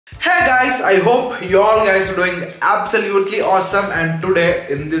Hey guys, I hope you all guys are doing absolutely awesome, and today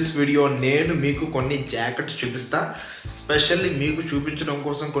in this video నేను మీకు కొన్ని jackets చూపిస్తా. Specially మీకు చూపించడం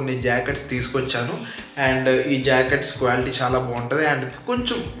కోసం కొన్ని జాకెట్స్ తీసుకొచ్చాను. అండ్ ఈ జాకెట్స్ క్వాలిటీ చాలా బాగుంటుంది అండ్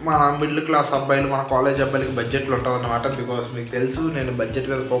కొంచెం మన మిడిల్ క్లాస్ అబ్బాయిలు, మన కాలేజ్ అబ్బాయిలకి బడ్జెట్లో ఉంటుంది అనమాట. బికాస్ మీకు తెలుసు నేను బడ్జెట్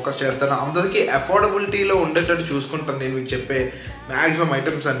మీద ఫోకస్ చేస్తాను. అందరికీ అఫోర్డబిలిటీలో ఉండేటట్టు చూసుకుంటాను నేను మీకు చెప్పే మ్యాక్సిమం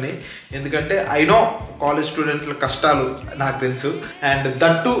ఐటమ్స్ అన్నీ. ఎందుకంటే ఐ నో కాలేజ్ స్టూడెంట్ల కష్టాలు నాకు తెలుసు. And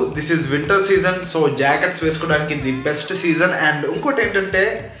that this is winter season, so jackets వేసుకోవడానికి ది బెస్ట్ సీజన్. అండ్ ఇంకోటి ఏంటంటే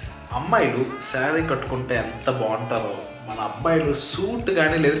అమ్మాయిలు శారీ కట్టుకుంటే ఎంత బాగుంటారో, మన అబ్బాయిలు సూట్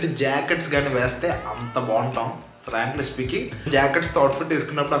కానీ లేదంటే జాకెట్స్ కానీ వేస్తే అంత బాగుంటాం. ఫ్రాంక్లీ స్పీకింగ్, జాకెట్స్తో అవుట్ఫిట్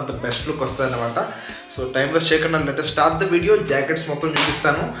వేసుకున్నప్పుడు అంత బెస్ట్ లుక్ వస్తుంది అనమాట. సో టైం వేస్ట్ చేయకుండా let start the video. Jackets మొత్తం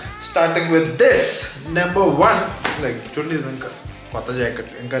చూపిస్తాను, starting with this number 1. Like చూడండి, ఇది ఇంకా కొత్త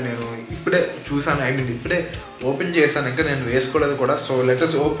జాకెట్, ఇంకా నేను ఇప్పుడే చూసాను, ఐ మీన్ ఇప్పుడే ఓపెన్ చేశాను, ఇంకా నేను వేసుకోలేదు కూడా. So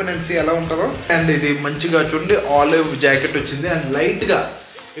let's open and see ఎలా ఉంటుందో. అండ్ ఇది మంచిగా చూడండి ఆలివ్ జాకెట్ వచ్చింది అండ్ లైట్గా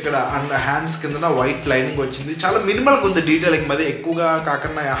ఇక్కడ అండ్ హ్యాండ్స్ కింద వైట్ లైనింగ్ వచ్చింది. చాలా మినిమల్గా ఉంది డీటెయిలింగ్, మరి ఎక్కువగా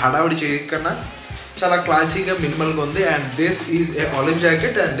కాకుండా హడావిడి చేయకన్నా చాలా క్లాసీగా మినిమల్గా ఉంది. And this is a olive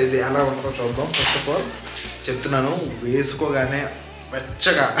jacket. And ఇది ఎలా ఉంటుందో చూద్దాం. ఫస్ట్ ఆఫ్ ఆల్ చెప్తున్నాను, వేసుకోగానే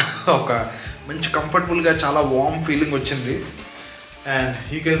వెచ్చగా ఒక మంచి కంఫర్టబుల్గా చాలా వార్మ్ ఫీలింగ్ వచ్చింది. And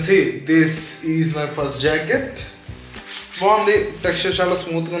you can see this is my first jacket. బాగుంది, టెక్స్చర్ చాలా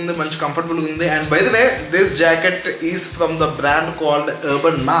స్మూత్గా ఉంది, మంచి కంఫర్టబుల్గా ఉంది. And by the way this jacket is from the brand called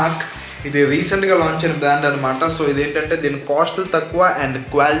Urbanmark. ఇది రీసెంట్గా లాంచ్ అయిన బ్రాండ్ అనమాట. సో ఇదేంటంటే దీని కాస్ట్ తక్కువ అండ్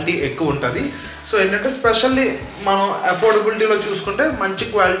క్వాలిటీ ఎక్కువ ఉంటుంది. సో ఏంటంటే స్పెషల్లీ మనం అఫోర్డబిలిటీలో చూసుకుంటే మంచి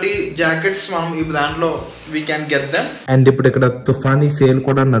క్వాలిటీ జాకెట్స్ మనం ఈ బ్రాండ్లో we can get them. And ఇప్పుడు ఇక్కడ తుఫానీ సేల్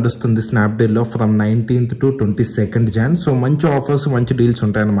కూడా నడుస్తుంది స్నాప్డీల్లో from 19th to 22nd Jan. So మంచి ఆఫర్స్, మంచి డీల్స్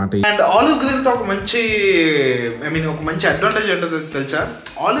ఉంటాయి అనమాట. అండ్ ఆలివ్ గ్రీన్తో ఒక మంచి ఒక మంచి అడ్వాంటేజ్ ఏంటో తెలుసా?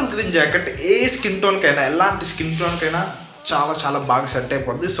 ఆలివ్ గ్రీన్ జాకెట్ ఏ స్కిన్ టోన్కైనా, ఎలాంటి స్కిన్ టోన్కైనా చాలా చాలా బాగా సెట్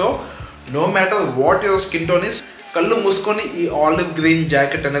అయిపోద్ది. So no matter what your skin tone is, కళ్ళు మూసుకొని ఈ ఆలివ్ గ్రీన్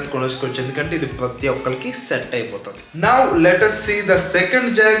జాకెట్ అనేది కొనుక్కోవచ్చు, ఎందుకంటే ఇది ప్రతి ఒక్కరికి సెట్ అయిపోతుంది. Now let us see the second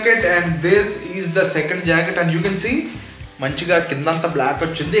jacket, and this is the second jacket. And you can see మంచిగా కిందంతా బ్లాక్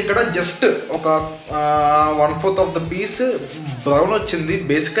వచ్చింది, ఇక్కడ జస్ట్ ఒక 1/4 ఆఫ్ ద పీస్ బ్రౌన్ వచ్చింది.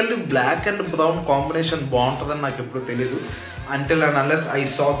 Basically black and brown combination బాగుంటుందని నాకు ఎప్పుడు తెలియదు until and unless I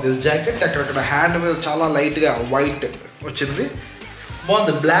saw this jacket. అక్కడక్కడ హ్యాండ్ మీద చాలా లైట్గా వైట్ వచ్చింది,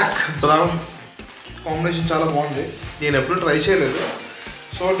 బాగుంది. బ్లాక్ బ్రౌన్ కాంబినేషన్ చాలా బాగుంది, నేను ఎప్పుడు ట్రై చేయలేదు.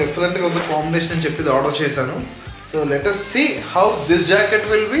 సో డిఫరెంట్గా ఉంది కాంబినేషన్ అని చెప్పి ఆర్డర్ చేశాను. So let us see how this jacket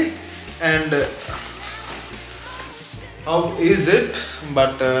will be and how is it.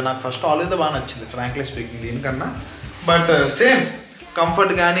 But నాకు ఫస్ట్ ఆల్వేస్ బాగా నచ్చింది ఫ్రాంక్లీ స్పీకింగ్ దీనికన్నా. బట్ సేమ్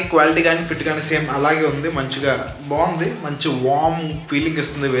కంఫర్ట్ కానీ క్వాలిటీ కానీ ఫిట్ కానీ సేమ్ అలాగే ఉంది, మంచిగా బాగుంది, మంచి వార్మ్ ఫీలింగ్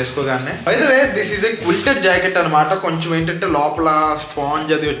ఇస్తుంది వేసుకోగానే. By the way this is a quilted jacket అనమాట. కొంచెం ఏంటంటే లోపల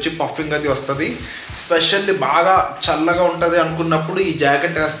స్పాంజ్ అది వచ్చి పఫింగ్ అది వస్తుంది. స్పెషల్లీ బాగా చల్లగా ఉంటుంది అనుకున్నప్పుడు ఈ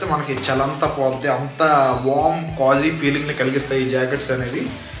జాకెట్ వేస్తే మనకి చలంతా పోద్ది, అంత వార్మ్ కాజీ ఫీలింగ్ని కలిగిస్తాయి ఈ జాకెట్స్ అనేవి.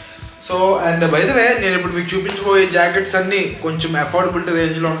 So and by the way నేను ఇప్పుడు మీకు చూపించబోయే జాకెట్స్ అన్నీ కొంచెం అఫోర్డబిలిటీ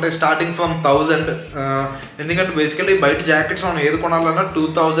రేంజ్లో ఉంటాయి, స్టార్టింగ్ ఫ్రమ్ 1000. ఎందుకంటే బేసికలీ బయట జాకెట్స్ మనం ఏది కొనాలన్నా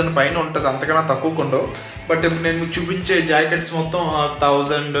 2000 పైన ఉంటుంది, అంతకన్నా తక్కువ కొండవు. బట్ ఇప్పుడు నేను మీకు చూపించే జాకెట్స్ మొత్తం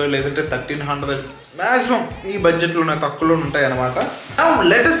 1000 లేదంటే 1300 మ్యాక్సిమం ఈ బడ్జెట్లో తక్కువలో ఉంటాయి అనమాట. Now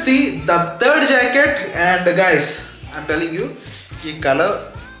let us see the third jacket. And guys, I'm telling you, ఈ colour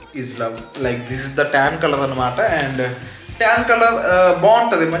is love. Like this is the tan colour అనమాట. అండ్ ట్యాన్ కలర్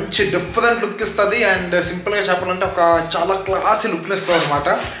బాగుంటుంది, మంచి డిఫరెంట్ లుక్ ఇస్తుంది. అండ్ సింపుల్గా చెప్పాలంటే ఒక చాలా క్లాసీ లుక్ని ఇస్తుంది అనమాట.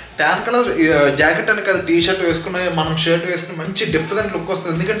 ట్యాన్ కలర్ జాకెట్ అని కదా, టీ షర్ట్ వేసుకుని మనం షర్ట్ వేసుకుని మంచి డిఫరెంట్ లుక్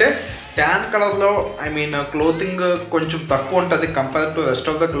వస్తుంది. ఎందుకంటే ట్యాన్ కలర్లో ఐ మీన్ క్లోతింగ్ కొంచెం తక్కువ ఉంటుంది compare to rest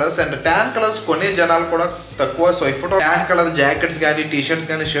of the colours. And tan colours కొనే జనాలు కూడా తక్కువ. సో ఇప్పుడు ట్యాన్ కలర్ జాకెట్స్ కానీ టీ షర్ట్స్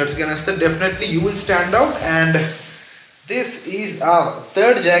కానీ షర్ట్స్ కానీ వేస్తే definitely you will stand out. And this is our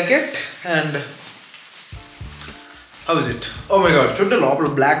third jacket. And how is it? Oh my God, చూడండి లోపల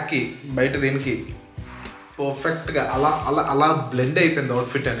బ్లాక్కి బయట దీనికి పర్ఫెక్ట్గా అలా అలా అలా బ్లెండ్ అయిపోయింది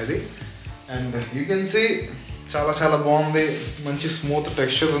అవుట్ఫిట్ అనేది. అండ్ యూ కెన్ సీ చాలా చాలా బాగుంది, మంచి స్మూత్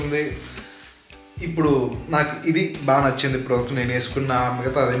టెక్స్చర్ ఉంది. ఇప్పుడు నాకు ఇది బాగా నచ్చింది. ఇప్పుడు నేను వేసుకున్న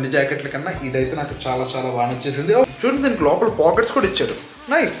మిగతా 2 జాకెట్ల కన్నా ఇదైతే నాకు చాలా చాలా బాగా నచ్చేసింది. చూడండి దీనికి లోపల పాకెట్స్ కూడా ఇచ్చారు,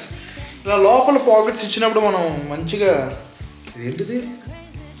 నైస్. ఇలా లోపల పాకెట్స్ ఇచ్చినప్పుడు మనం మంచిగా, ఇదేంటిది,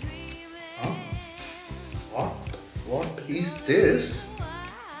 వాట్ ఈస్ దిస్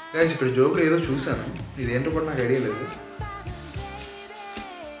గైస్? ఇక్కడ జోబులో ఏదో చూసాను, ఇదేంటో కూడా నాకు ఐడియా లేదు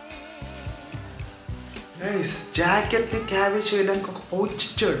గైస్. జాకెట్ని క్యారీ చేయడానికి ఒక పౌచ్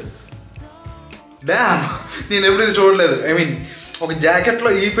ఇచ్చాడు. డ్యామ్, నేను ఎప్పుడు ఇది చూడలేదు. ఐ మీన్ ఒక జాకెట్లో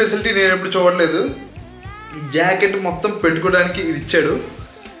ఈ ఫెసిలిటీ నేను ఎప్పుడు చూడలేదు. ఈ జాకెట్ మొత్తం పెట్టుకోవడానికి ఇది ఇచ్చాడు.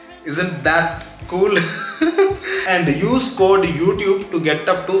 Isn't that cool? And use code YouTube to get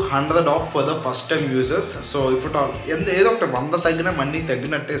up to 100 of for the first time users. So if it all ఏదో ఒకటి 100 తగ్గినా money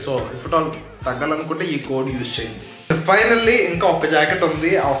తగ్గినట్టే. So if it all తగ్గాలనుకుంటే ఈ కోడ్ యూజ్ చేయండి. ఫైనల్లీ ఇంకా ఒక జాకెట్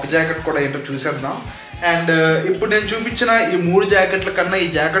ఉంది. ఆ ఒక జాకెట్ కూడా ఏంటో చూసేద్దాం. అండ్ ఇప్పుడు నేను చూపించిన ఈ 3 జాకెట్ల కన్నా ఈ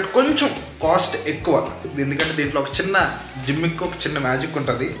జాకెట్ కొంచెం కాస్ట్ ఎక్కువ. ఎందుకంటే దీంట్లో ఒక చిన్న జిమ్మిక్, ఒక చిన్న మ్యాజిక్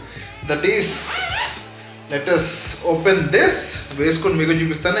ఉంటుంది. That is, let us open this. వేసుకొని మీకు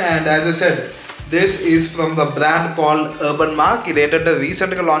చూపిస్తాను. And as I said, this is from the brand call Urbanmark. ఇది ఏంటంటే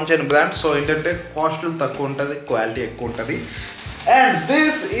రీసెంట్గా లాంచ్ అయిన బ్రాండ్. సో ఏంటంటే కాస్ట్లు తక్కువ ఉంటుంది, క్వాలిటీ ఎక్కువ ఉంటుంది. And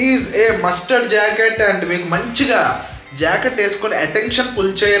this is a mustard jacket. And మీకు మంచిగా జాకెట్ వేసుకొని అటెన్షన్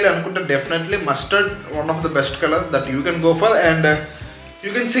పుల్ చేయాలి అనుకుంటే definitely mustard one of the best colour that you can go for. And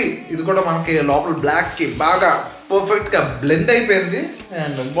you can see ఇది కూడా మనకి లోపల బ్లాక్కి బాగా పర్ఫెక్ట్గా బ్లెండ్ అయిపోయింది.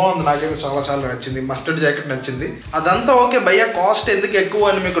 అండ్ బాగుంది, నాకైతే చాలా చాలా నచ్చింది. మస్టర్డ్ జాకెట్ నచ్చింది. అదంతా ఓకే భయ్యా, కాస్ట్ ఎందుకు ఎక్కువ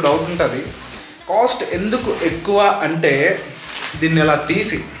అని మీకు డౌట్ ఉంటుంది. కాస్ట్ ఎందుకు ఎక్కువ అంటే దీన్ని ఇలా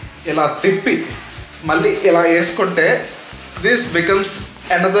తీసి ఇలా తిప్పి మళ్ళీ ఇలా వేసుకుంటే this becomes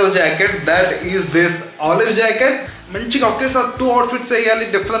another jacket. That is this olive jacket. మంచిగా ఒకేసారి 2 అవుట్ఫిట్స్ వేయాలి,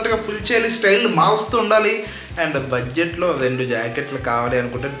 డిఫరెంట్గా పుల్ చేయాలి, స్టైల్ మారుస్తూ ఉండాలి. అండ్ బడ్జెట్లో 2 జాకెట్లు కావాలి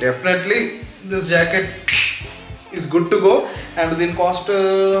అనుకుంటే definitely this jacket is good to go. And దీని కాస్ట్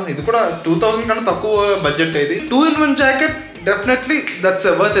ఇది కూడా 2000 కన్నా తక్కువ బడ్జెట్. ఇది 2-in-1 jacket definitely that's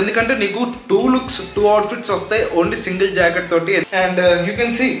worth. ఎందుకంటే నీకు 2 లుక్స్ 2 అవుట్ఫిట్స్ వస్తాయి ఓన్లీ సింగిల్ జాకెట్ తోటి. And you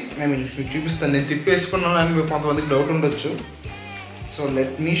can see, I mean మీకు చూపిస్తాను. నేను తిప్పి వేసుకున్నాను అని మీకు కొంతమందికి డౌట్ ఉండొచ్చు. So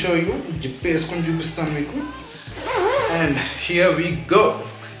let me show you. Zip వేసుకొని చూపిస్తాను మీకు. And here we go.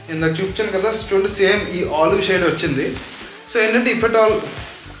 ఇందాక చూపించాను కదా, చూడండి సేమ్ ఈ ఆలివ్ షేడ్ వచ్చింది. సో ఏంటంటే ఇఫ్ ఎట్ ఆల్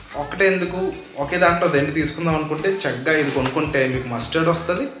ఒకటే ఎందుకు, ఒకే దాంట్లో 2 తీసుకుందాం అనుకుంటే చక్కగా ఇది కొనుక్కుంటే మీకు మస్టర్డ్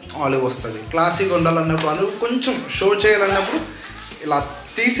వస్తుంది, ఆలివ్ వస్తుంది. క్లాసిక్ ఉండాలన్నప్పుడు, ఆలివ్ కొంచెం షో చేయాలన్నప్పుడు ఇలా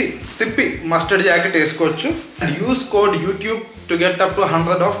తీసి తిప్పి మస్టర్డ్ జాకెట్ వేసుకోవచ్చు. And use code YouTube to get up to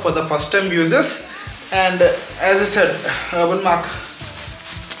 100 of for the first time users. And as I said, Urbanmark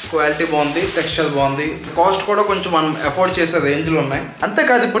quality బాగుంది, టెక్స్చర్ బాగుంది, కాస్ట్ కూడా కొంచెం మనం అఫోర్డ్ చేసే రేంజ్లో ఉన్నాయి.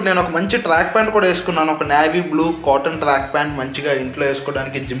 అంతేకాదు ఇప్పుడు నేను ఒక మంచి ట్రాక్ ప్యాంట్ కూడా వేసుకున్నాను. ఒక navy blue cotton track pant, మంచిగా ఇంట్లో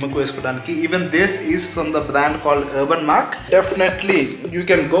వేసుకోవడానికి, జిమ్కి వేసుకోవడానికి. Even this is from the brand called Urbanmark. Definitely you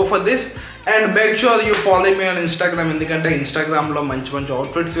can go for this. And make sure you follow me on Instagram. ఎందుకంటే ఇన్స్టాగ్రామ్లో మంచి మంచి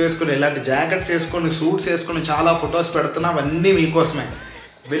అవుట్ఫిట్స్ వేసుకొని, ఇలాంటి జాకెట్స్ వేసుకొని, సూట్స్ వేసుకొని చాలా ఫొటోస్ పెడుతున్నా. అవన్నీ మీకోసమే.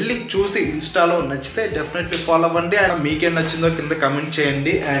 వెళ్ళి చూసి ఇన్స్టాలో నచ్చితే డెఫినెట్లీ ఫాలో అవ్వండి. అండ్ మీకేం నచ్చిందో కింద కమెంట్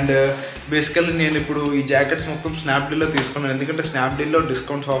చేయండి. అండ్ బేసికల్లీ నేను ఇప్పుడు ఈ జాకెట్స్ మొత్తం స్నాప్డీల్లో తీసుకున్నాను. ఎందుకంటే స్నాప్డీల్లో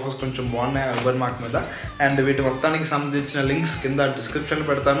డిస్కౌంట్స్ ఆఫర్స్ కొంచెం బాగున్నాయి Urbanmark మీద. అండ్ వీటి మొత్తానికి సంబంధించిన లింక్స్ కింద డిస్క్రిప్షన్లో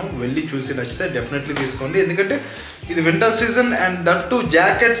పెడతాను. వెళ్ళి చూసి నచ్చితే డెఫినెట్లీ తీసుకోండి. ఎందుకంటే ఇది winter season and that to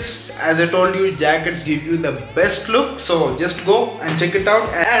jackets, as I told you, jackets give you the best look. So just go and check it out.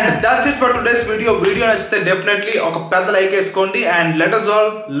 And that's it for today's video. Video నచ్చితే definitely ఒక పెద్ద like వేసుకోండి. And let us all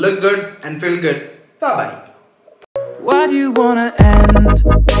look good and feel good. Bye bye. Why do you wanna end?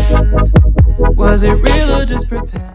 Was it real or just pretend?